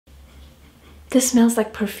This smells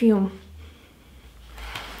like perfume.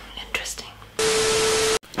 Interesting.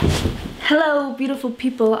 Hello, beautiful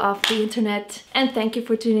people of the internet, and thank you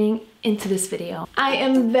for tuning into this video. I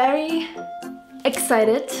am very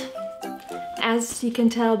excited, as you can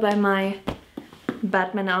tell by my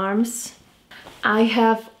Batman arms. I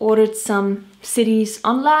have ordered some CDs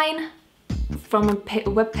online from a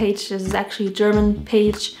web page. This is actually a German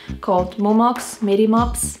page called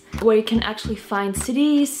Medimops, where you can actually find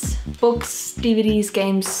CDs, books, DVDs,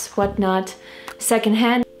 games, whatnot,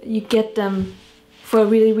 secondhand. You get them for a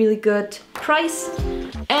really good price,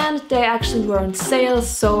 and they actually were on sale,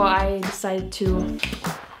 so I decided to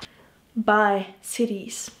buy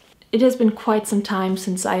CDs. It has been quite some time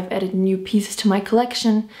since I've added new pieces to my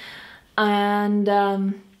collection, and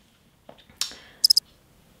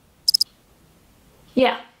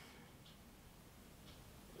yeah.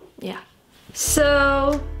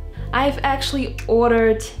 So I've actually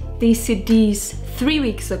ordered these CDs 3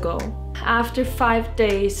 weeks ago. After 5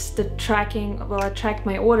 days, I tracked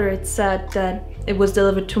my order. It said that it was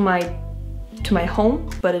delivered to my home,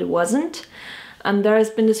 but it wasn't. And there has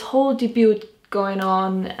been this whole debate going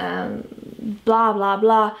on, blah blah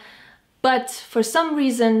blah. But for some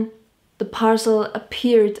reason, the parcel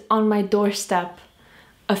appeared on my doorstep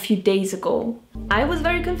a few days ago. I was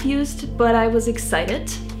very confused, but I was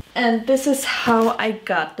excited. And this is how I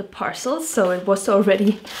got the parcel. So it was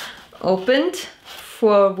already opened.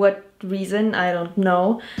 For what reason, I don't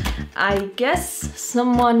know. I guess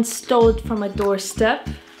someone stole it from my doorstep,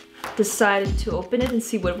 decided to open it and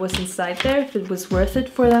see what was inside there, if it was worth it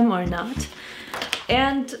for them or not.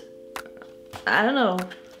 And I don't know,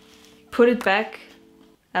 put it back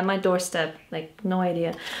at my doorstep, like no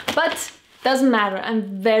idea. But doesn't matter, I'm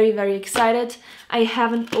very excited. I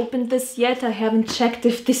haven't opened this yet. I haven't checked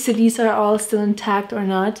if the CDs are all still intact or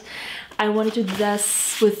not. I wanted to do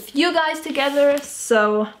this with you guys together,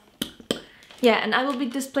 so yeah, and I will be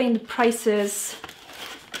displaying the prices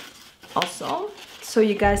also, so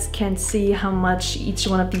you guys can see how much each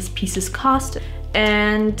one of these pieces cost.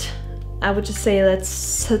 And I would just say let's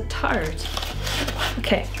start.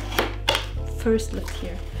 Okay, first lift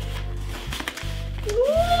here.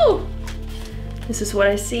 Woo! This is what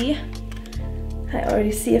I see. I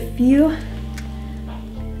already see a few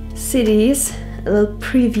CDs, a little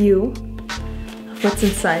preview of what's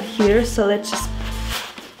inside here. So let's just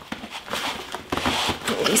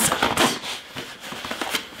pull these out.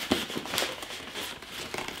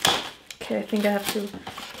 Okay, I think I have to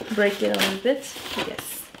break it a little bit.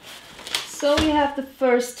 Yes. So we have the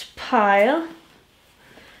first pile.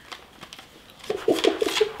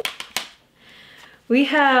 We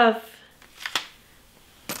have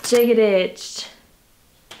Jagged Edge.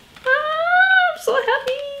 I'm so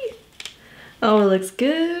happy. Oh, it looks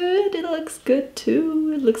good. It looks good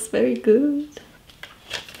too. It looks very good.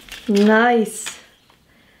 Nice.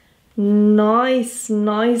 Nice.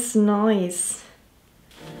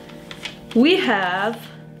 We have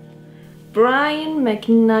Brian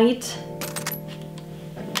McKnight,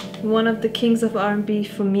 one of the kings of R&B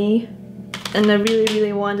for me. And I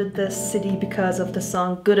really wanted this CD because of the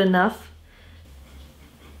song Good Enough.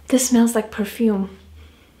 This smells like perfume.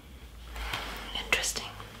 Interesting.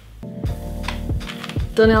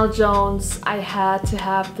 Donell Jones, I had to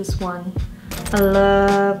have this one. I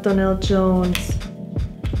love Donell Jones.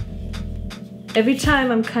 Every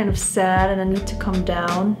time I'm kind of sad and I need to calm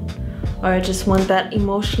down, or I just want that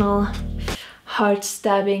emotional,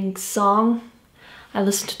 heart-stabbing song, I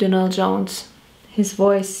listen to Donell Jones. His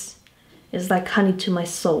voice is like honey to my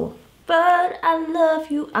soul. But I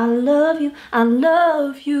love you, I love you, I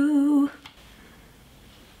love you.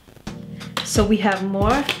 So we have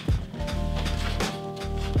more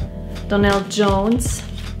Donell Jones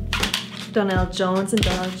and Donell Jones.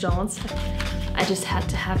 I just had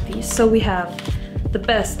to have these. So we have the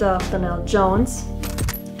best of Donell Jones,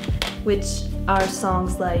 which are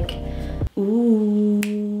songs like Ooh.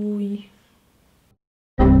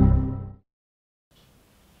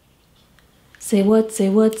 Say what, say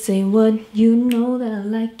what, say what, you know that I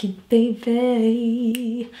like it,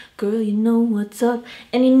 baby. Girl, you know what's up,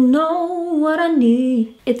 and you know what I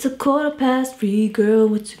need. It's 3:15, girl,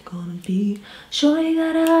 what's it gonna be? Sure you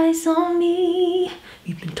got eyes on me.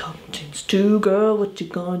 We've been talking since 2, girl, what you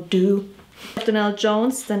gonna do? Donell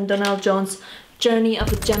Jones, then Donell Jones' Journey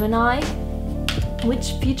of a Gemini,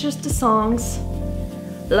 which features the songs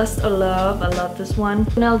Lust or Love, I love this one.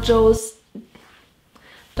 Donell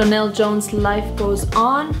Jones' Life Goes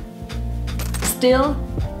On, Still,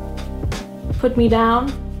 Put Me Down.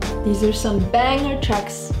 These are some banger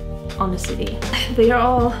tracks on the CD. They are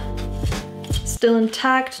all still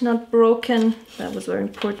intact, not broken. That was very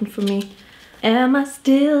important for me. Am I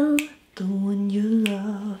still the one you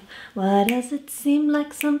love? Why does it seem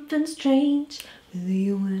like something strange with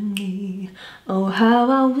you and me? Oh,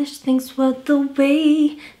 how I wish things were the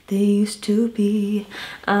way they used to be.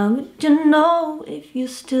 I want to know if you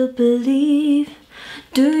still believe.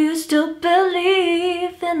 Do you still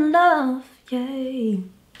believe in love? Yay.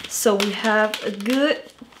 So we have a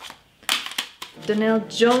good Donell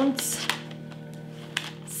Jones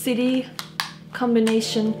CD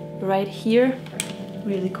combination right here.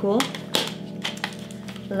 Really cool.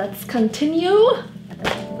 Let's continue.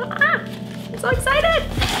 Ah, I'm so excited.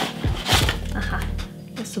 Aha,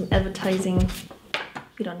 there's some advertising.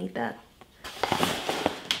 We don't need that.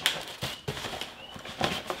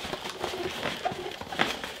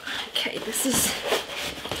 Okay, this is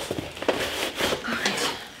all right.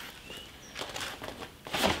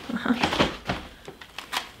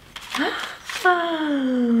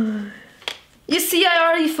 You see, I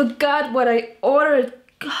already forgot what I ordered.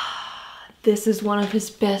 God, this is one of his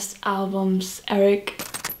best albums, Eric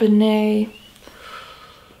Benet.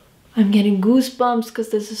 I'm getting goosebumps because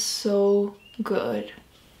this is so good.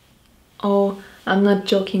 Oh, I'm not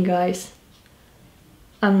joking, guys.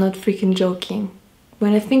 I'm not freaking joking.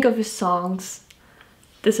 When I think of his songs,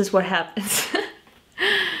 this is what happens.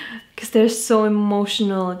 Because they're so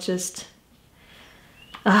emotional, just...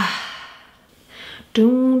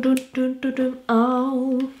 Doom, doom, doom, doom, doom,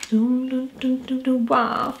 oh, doom, doom, doom, doom, doom,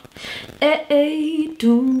 wow. Hey,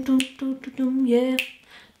 doom, doom, doom, doom, doom, yeah.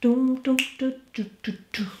 Doom, doom, doom, doom, doom,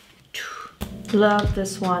 doom. Love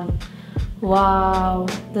this one. Wow,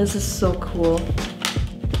 this is so cool.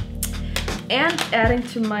 And adding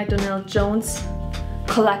to my Donell Jones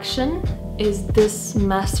collection is this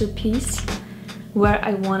masterpiece, Where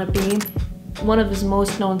I Wanna Be. One of his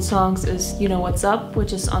most known songs is You Know What's Up,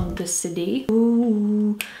 which is on this CD.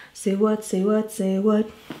 Ooh, say what, say what, say what.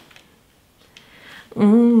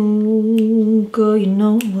 Ooh, girl, you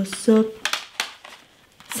know what's up.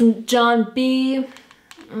 Some John B.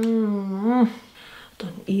 Don't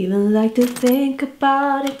even like to think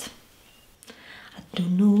about it. I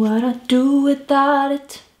don't know what I'd do without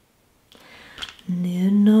it. And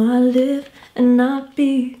you know I live and I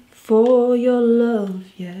be for your love,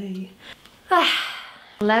 yay.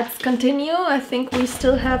 Let's continue. I think we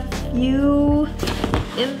still have a few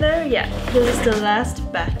in there. Yeah, this is the last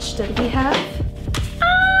batch that we have.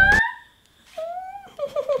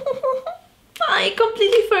 I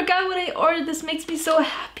completely forgot what I ordered. This makes me so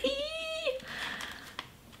happy.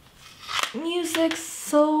 Music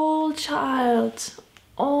Soul Child.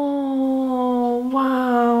 Oh,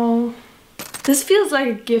 wow. This feels like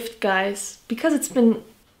a gift, guys, because it's been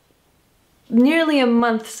nearly a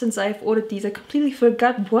month since I've ordered these. I completely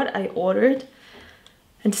forgot what I ordered.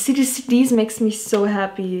 And to see these CDs makes me so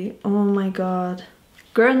happy. Oh my god.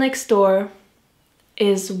 Girl Next Door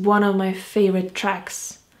is one of my favorite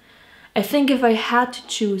tracks. I think if I had to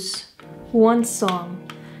choose one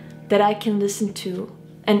song that I can listen to,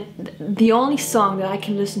 and the only song that I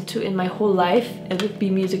can listen to in my whole life, it would be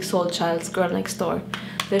Music Soul Child's Girl Next Door.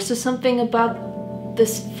 There's just something about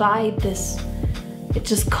this vibe, it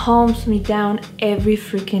just calms me down every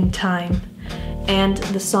freaking time. And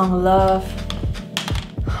the song Love.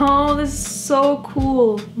 Oh, this is so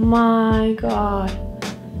cool. My god.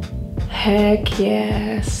 Heck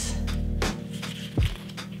yes.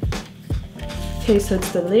 Okay, so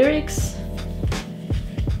it's the lyrics.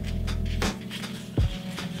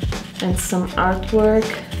 And some artwork.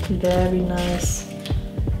 Very nice.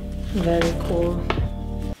 Very cool.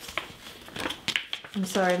 I'm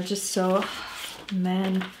sorry, I'm just so...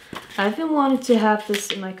 Man, I've been wanting to have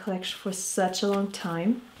this in my collection for such a long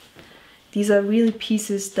time. These are really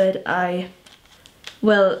pieces that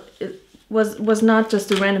well, it was not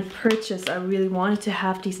just a random purchase. I really wanted to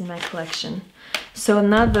have these in my collection. So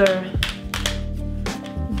another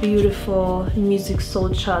beautiful Music Soul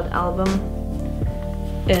Child album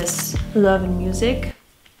is Love and Music.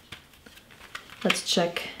 Let's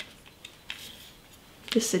check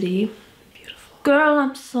the CD. Girl,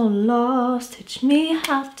 I'm so lost, teach me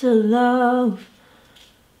how to love.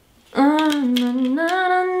 Na, na,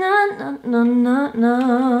 na, na, na, na,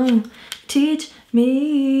 na. Teach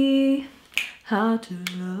me how to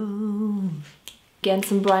love. Again,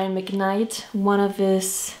 some Brian McKnight, one of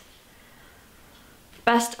his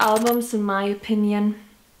best albums in my opinion,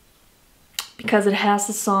 because it has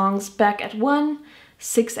the songs Back at 1,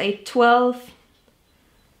 6, 8, 12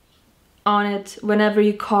 on it, Whenever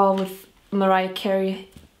You Call with Mariah Carey.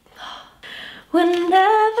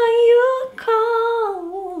 Whenever you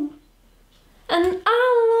call, and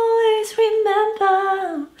I'll always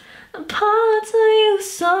remember a part of you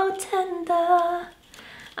so tender.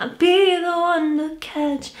 I'll be the one to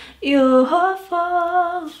catch your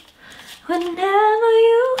fall whenever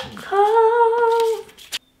you call.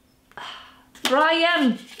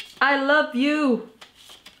 Brian, I love you.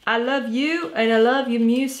 I love you and I love your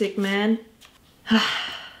music, man.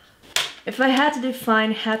 If I had to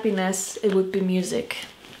define happiness, it would be music.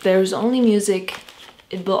 There's only music.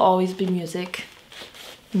 It will always be music.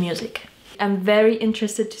 Music. I'm very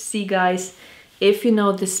interested to see, guys, if you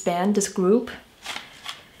know this band, this group.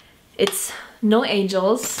 It's No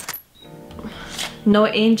Angels. No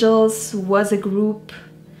Angels was a group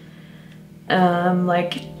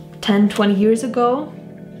like 10-20 years ago.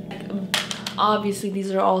 Obviously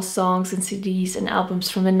these are all songs and CDs and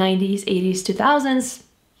albums from the 90s, 80s, 2000s,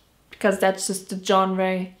 because that's just the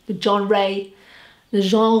genre that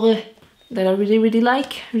I really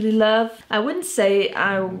like, really love. I wouldn't say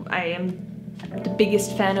I am the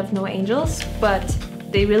biggest fan of No Angels, but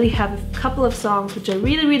they really have a couple of songs which I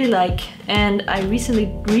really like, and I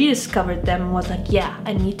recently rediscovered them and was like, yeah,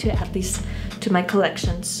 I need to add these to my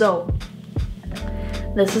collection. So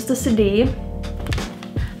this is the CD.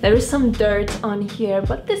 There is some dirt on here,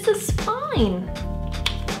 but this is fine.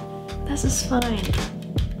 This is fine.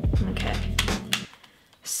 Okay.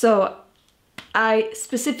 So I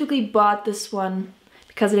specifically bought this one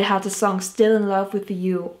because it had the song Still in Love with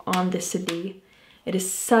You on this CD. It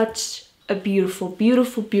is such a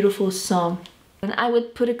beautiful song. And I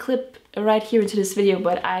would put a clip right here into this video,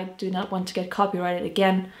 but I do not want to get copyrighted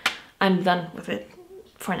again. I'm done with it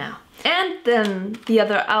for now. And then the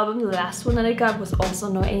other album, the last one that I got, was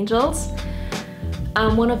also No Angels.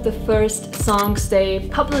 One of the first songs they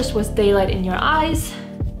published was Daylight in Your Eyes.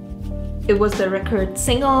 It was the record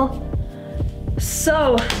single.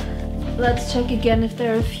 So let's check again if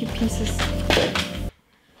there are a few pieces.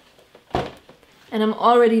 And I'm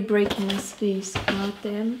already breaking these out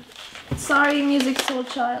there. Sorry, Music Soul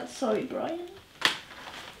Child. Sorry, Brian.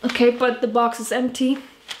 Okay, but the box is empty.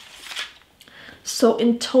 So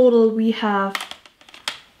in total we have...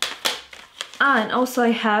 and also I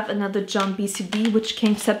have another John B CD which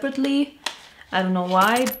came separately. I don't know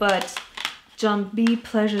why, but John B,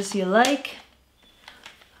 Pleasures You Like.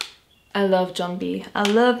 I love John B. I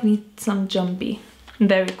love me some John B.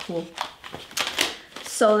 Very cool.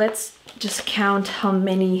 So let's just count how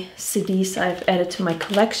many CDs I've added to my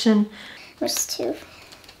collection. There's 2.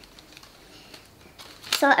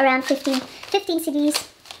 So around 15 CDs.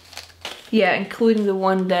 Yeah, including the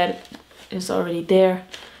one that is already there.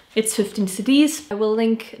 It's 15 CDs. I will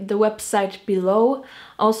link the website below.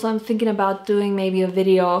 Also, I'm thinking about doing maybe a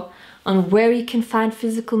video on where you can find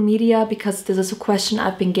physical media, because this is a question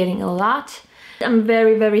I've been getting a lot. I'm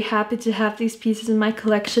very happy to have these pieces in my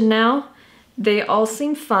collection now. They all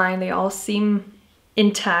seem fine, they all seem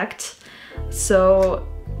intact. So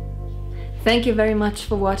thank you very much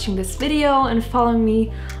for watching this video and following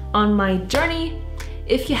me on my journey.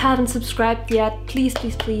 If you haven't subscribed yet, please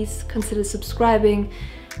consider subscribing,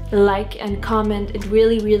 like and comment. It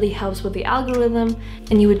really helps with the algorithm,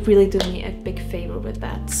 and you would really do me a big favor with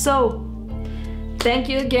that. So thank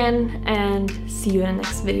you again, and see you in the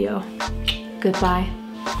next video. Goodbye.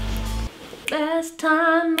 Best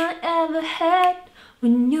time I ever had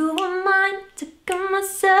when you were mine. Took on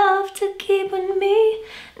myself to keep with me.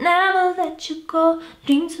 Never let you go.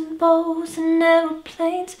 Dreams and bows and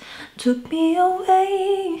aeroplanes took me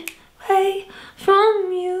away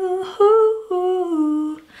from you.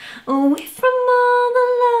 Away from all the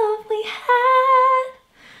love we had,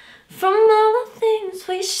 from all the things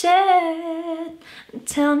we shared.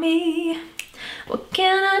 Tell me, what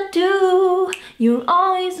can I do? You're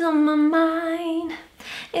always on my mind.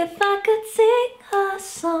 If I could sing a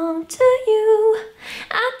song to you,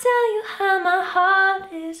 I'd tell you how my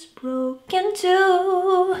heart is broken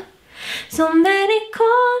too. So many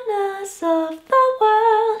corners of the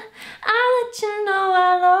world, I'll let you know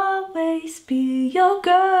I'll always be your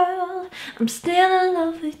girl. I'm still in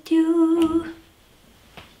love with you.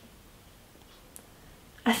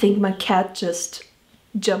 I think my cat just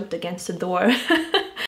jumped against the door.